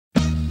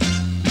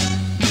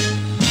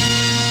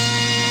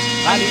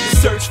I need to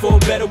search for a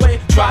better way,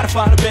 try to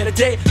find a better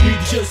day. Need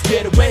to just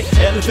get away,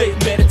 elevate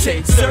and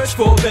meditate. Search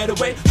for a better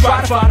way,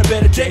 try to find a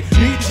better day.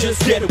 Need to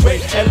just get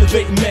away,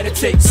 elevate and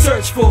meditate.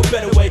 Search for a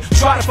better way,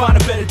 try to find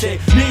a better day.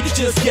 Need to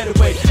just get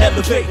away,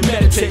 elevate and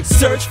meditate.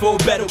 Search for a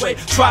better way,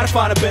 try to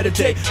find a better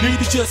day. Need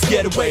to just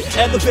get away,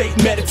 elevate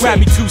and meditate. Grab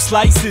me 2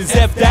 slices,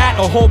 F that,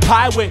 a whole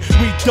pie with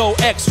wheat dough,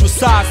 extra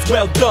sauce,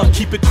 well done,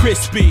 keep it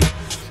crispy.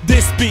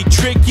 This be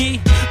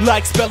tricky,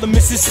 like spelling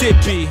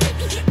Mississippi.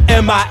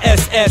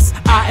 M-I-S-S-I-S-S-I.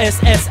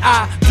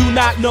 Do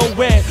not know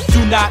when,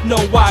 do not know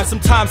why.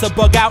 Sometimes I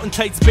bug out in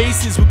tight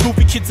spaces with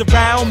goofy kids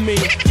around me.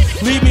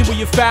 Leave me where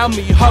you found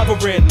me,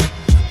 hovering,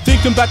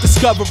 thinking about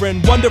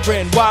discovering,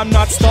 wondering why I'm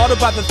not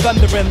startled by the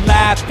thunder and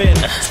laughing,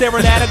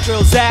 staring at a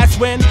girl's ass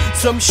when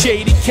some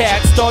shady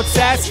cat starts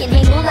asking,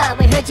 hey Moolah,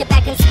 we heard you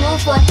back in school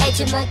for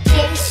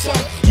education.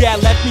 Yeah,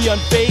 left me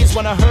unfazed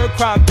when I heard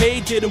crime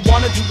paid. Didn't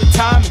wanna do the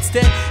time,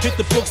 instead hit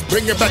the books.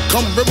 Bring it back,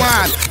 come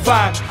rewind.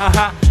 Fine,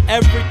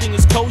 everything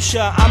is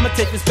kosher. I'ma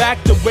take this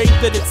back the way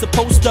that it's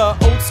supposed to.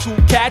 Old school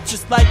cat,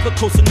 just like La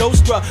Cosa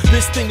Nostra.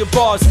 This thing of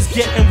ours is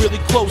getting really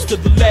close to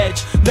the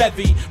ledge.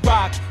 Levy,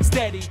 rock,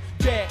 steady,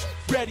 bet,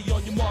 ready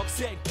on your mark,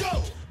 set,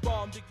 go.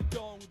 Bomb, dick,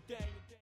 dong, dang.